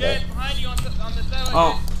actually you, showed Jet, up. behind you on the satellite.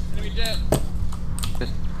 Oh. Enemy Jet. Good.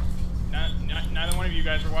 Neither one of you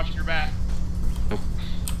guys are watching your back. Nope.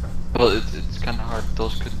 Well, it's kinda hard.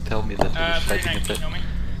 Those couldn't tell me that he was fighting 39, a can you bit. show me?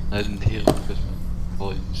 I didn't hear it because my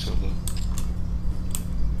volume is so low.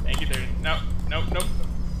 Thank you, 30. Nope.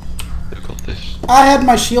 Look at this. I had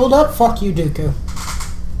my shield up. Fuck you, Dooku.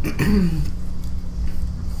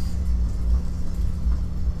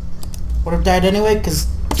 Would have died anyway, because...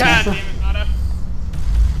 God damn it, Nada.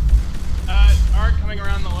 Art coming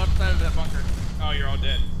around the left side of that bunker. Oh, you're all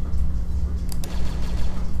dead.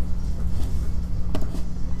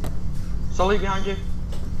 Sully behind you.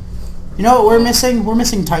 You know what we're missing? We're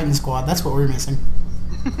missing Titan Squad. That's what we're missing.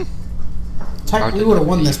 Titan, we would have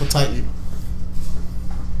won this with Titan.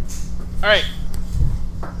 Alright.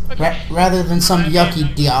 Okay. Rather than some I may yucky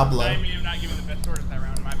have- Diablo. I may have not given the best orders that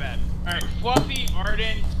round, my bad. Alright, Fluffy,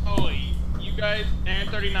 Arden, Tully, you guys, and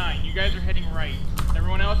 39, you guys are heading right.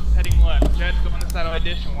 Everyone else is heading left. Jets, go on the satellite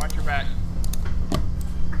dish and watch your back.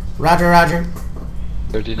 Roger.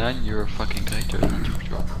 39, you're a fucking traitor, not your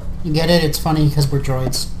patrol. You get it? It's funny because we're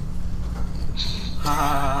droids.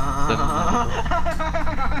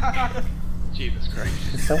 Jesus Christ.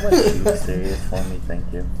 Can someone shoot Sirius for me?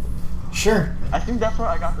 Thank you. Sure. I think that's where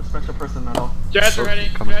I got the special person medal. Jets are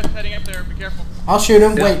heading. Come Jets heading up there. Be careful. I'll shoot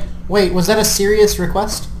him. Yeah. Wait, was that a serious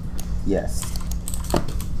request? Yes.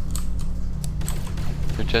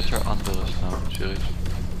 Your jets are under us now, serious.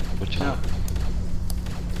 Watch Yeah. out.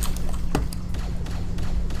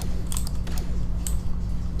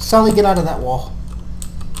 Sully, get out of that wall.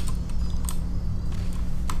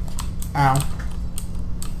 Ow.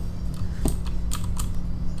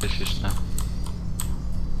 Vicious now.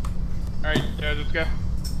 Alright, Jets, let's go.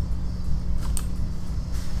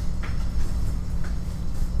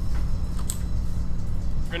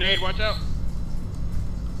 Grenade, watch out.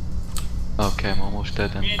 Okay, I'm almost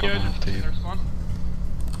dead and Me and coming Jets, after you. there's one.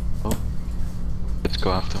 Oh. Let's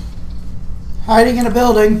go after him. Hiding in a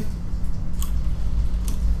building.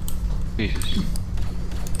 Jesus.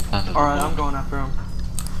 Alright, I'm going after him.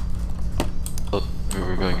 Oh, we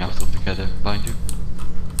were going after him together. Behind you.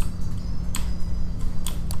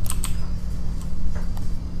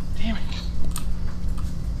 Damn it.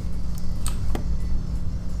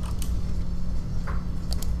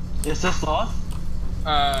 Is this lost?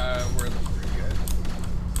 We're looking for you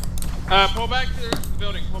guys. Pull back to the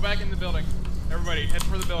building. Pull back in the building. Everybody, head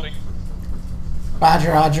for the building.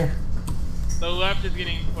 Roger, Roger. The left is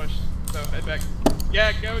getting pushed, so head back.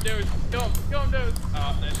 Yeah, go, dude. Kill him, dude.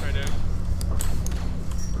 Oh, nice try, dude.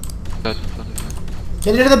 Right in front of you.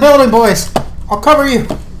 Get into the building, boys. I'll cover you.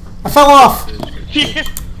 I fell off. You're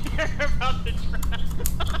about to trap.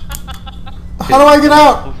 How do I get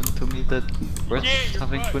out? Proven to me that we're Yeah, you're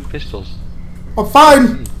having fucked. twin pistols. I'm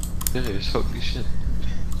fine. Hey, serious, holy shit.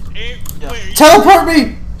 Aim, Yeah. clear. You- Teleport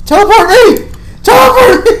me. Teleport me.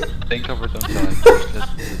 Teleport me. Stay covered, don't die. Just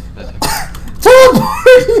let him.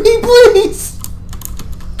 Teleport me, please.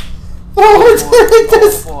 Oh, it's like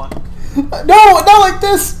this. Boy. No, not like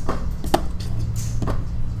this.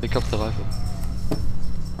 Pick up the rifle.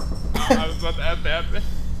 I was about to add that.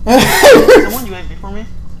 Someone UAV for me?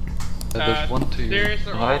 There's one to your Sirius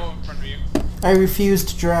are right. all in front of you. I refuse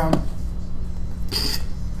to drown.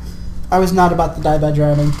 I was not about to die by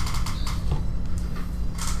drowning.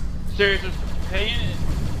 Sirius is paying it.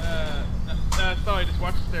 Sorry, just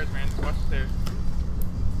watch the stairs, man. Just watch the stairs.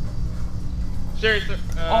 Sirius,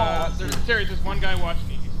 Sirius, there's one guy watching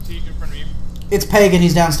you. He's in front of you. It's Pagan.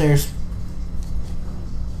 He's downstairs.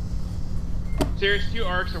 Sirius, 2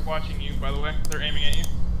 arcs are watching you, by the way. They're aiming at you.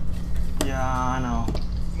 Yeah, I know.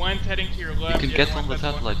 One's heading to your You left. can the get other on the one's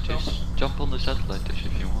at satellite left, dish. Jump on the satellite dish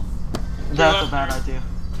if you want. That's left, a bad Sirius. idea.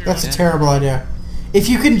 To your That's a left. terrible idea. If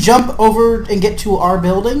you can jump over and get to our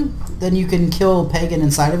building, then you can kill Pagan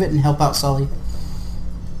inside of it and help out Sully.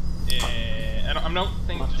 Yeah, I don't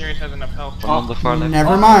think Sirius has enough health. One on the far left.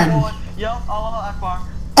 Never mind. Boy. Yep, Allah Akbar.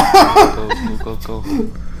 Go.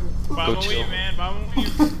 Baba chill. weave, man. Baba weave.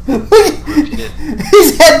 Shit.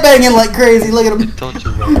 He's headbanging like crazy. Look at I him. told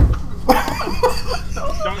you, bro. Don't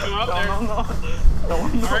go out there. No.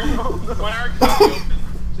 One arc is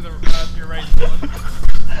open to your right.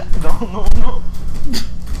 No.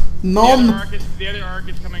 No. The other arc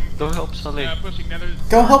is coming. Go help Sully. Pushing the other.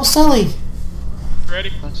 Go help Sully.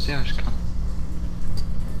 Ready? Downstairs, come.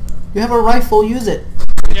 You have a rifle. Use it.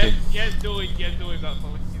 Yes, dually. Yes, dually out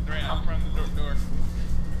fully. He's right out front of the door.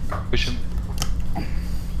 Push him.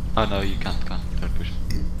 Oh no, you can't. Don't push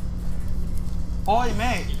him. Oi,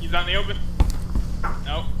 mate. He's out in the open.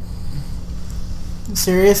 Nope.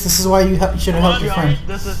 Serious? This is why you should have helped your friend.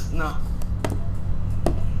 This is no.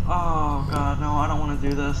 Oh god, no, I don't want to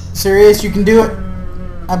do this. Serious? You can do it.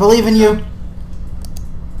 I believe in you.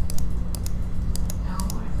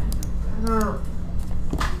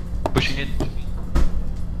 Pushing in.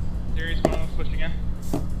 Sirius, one of them's pushing in.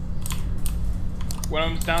 One of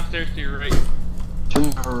them's downstairs to your right.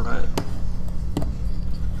 Alright.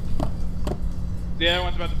 The other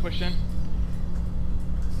one's about to push in.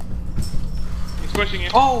 He's pushing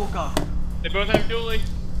in. Oh god. They both have dually.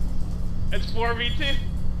 It's 4v2.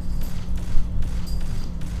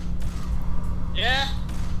 Yeah.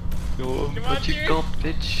 Go, Come on, but you Jerry. got,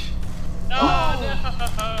 bitch. No, no.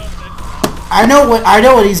 I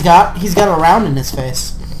know what he's got. He's got a round in his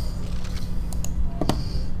face.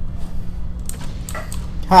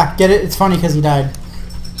 Ha, get it? It's funny because he died.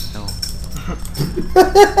 No.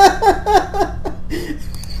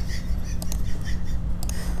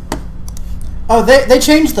 Oh, they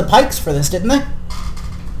changed the pikes for this, didn't they?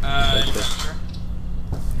 I'm not sure.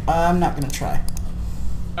 I'm not gonna try.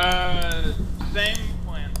 Same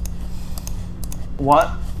plan. What?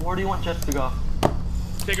 Where do you want Jets to go?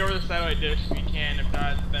 take over the satellite dish if you can. If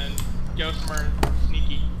not, then go somewhere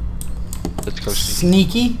sneaky. Let's go sneaky.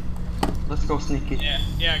 Sneaky? Let's go sneaky.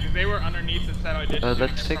 Yeah, because they were underneath the satellite dish.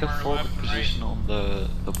 Let's take a forward position on the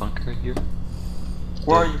bunker here.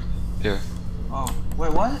 Where are you? Here. Oh,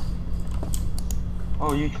 wait, what?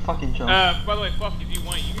 Oh, you fucking jump. By the way, fuck, if you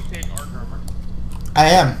want, you can take arc armor. I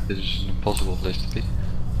am. This is an impossible place to be.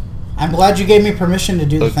 I'm glad you gave me permission to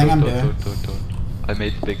do the thing I'm doing. Don't. I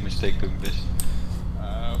made a big mistake doing this.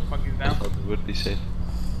 Fuck is I down. thought it would be safe.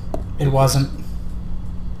 It wasn't.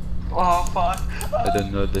 Oh, fuck. I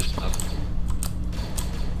didn't know this map.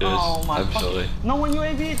 Yes, Oh my I'm fucking- sorry. No one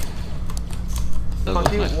UAV! That Fuck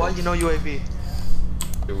was you, my why fault. you know UAV?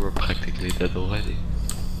 You were practically dead already.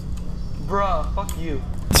 Bruh, fuck you.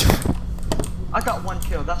 I got 1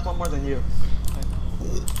 kill, that's one more than you.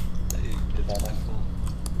 It's my fault.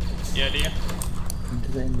 Yeah, do you?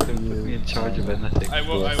 Into the Don't put me in charge of anything. I am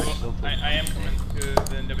coming to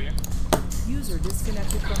the NW. User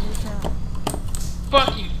disconnected from your channel.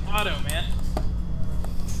 Fucking auto, man.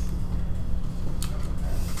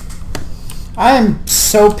 I am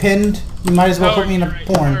so pinned. You might as well put me in a right.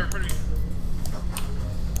 porn. Over me.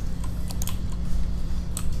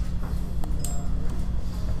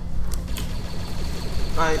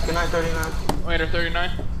 Alright, good night 39. Later,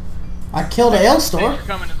 39. I killed a ale store. Thanks for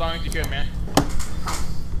coming as long as you could, man.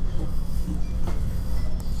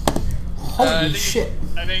 I Holy think- shit.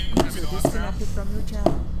 I think it's gonna be User the last round. disconnected from your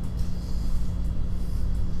channel.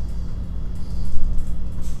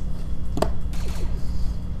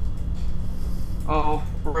 Oh,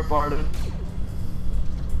 rip Arden.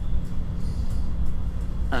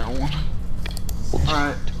 I don't wanna.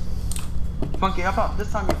 Alright. Funky, how about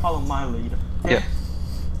this time you follow my lead? Okay? Yeah.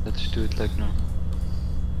 Let's do it like normal.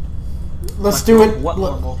 Let's Like do it. What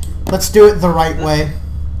normal? Let's do it the right way.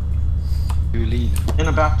 You lead. In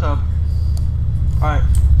a bathtub. Alright.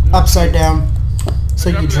 Upside down. So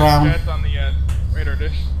Look you up the drown. jets on the radar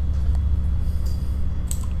dish.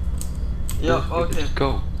 Yep, okay. Let's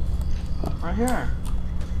go. Right here.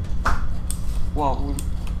 Well,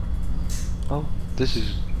 Oh, this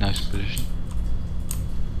is a nice position.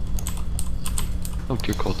 Oh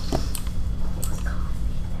dear god.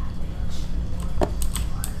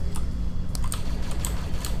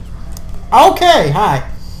 Okay, hi.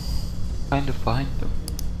 Kind of behind them.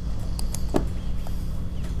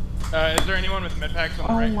 Is there anyone with med packs on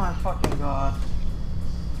the oh right? my fucking god.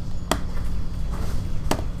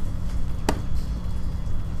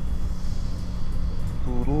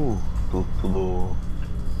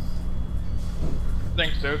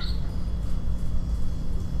 Thanks, Stokes.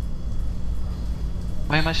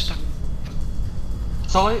 Why am I stuck?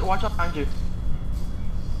 Sully, watch out behind you.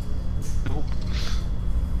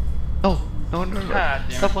 No, no. God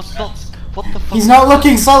damn it. That was not. What the fuck? He's not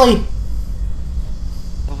looking, Sully.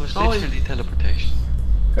 That was Sully. literally teleportation.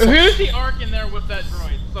 Who's the arc in there with that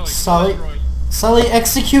droid? Sully. Sully. That droid. Sully,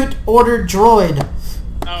 execute order droid.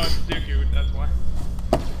 Oh, it's Dooku, that's why.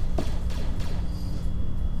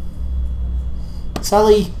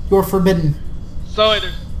 Sully, you're forbidden. Sully,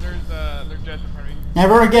 there's jets in front of me.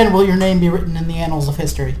 Never again will your name be written in the annals of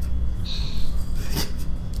history.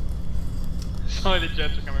 Sully, the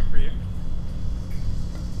jets are coming for you.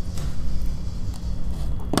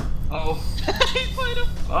 Oh. He played him.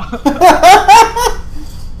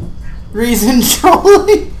 Reason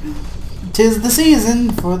trolling. 'Tis the season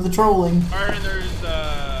for the trolling. Alright, and there's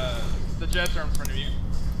the jets are in front of you.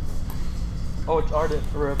 Oh, it's Arden.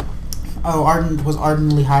 Rip. Oh, Arden was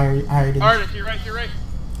ardently hired. Alright, to your right, to your right.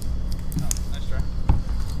 Oh, nice try.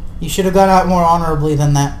 You should have gone out more honorably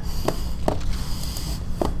than that.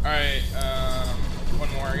 Alright, one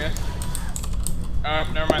more, I guess.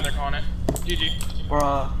 Never mind, they're calling it. GG.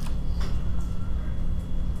 Bruh.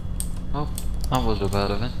 Oh, that was a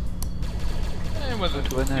bad event. It wasn't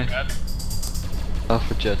too What do I know? bad.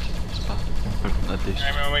 For jet. Spot. At least.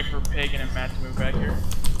 I'm gonna wait for Pagan and Matt to move back here.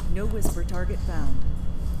 No whisper target found.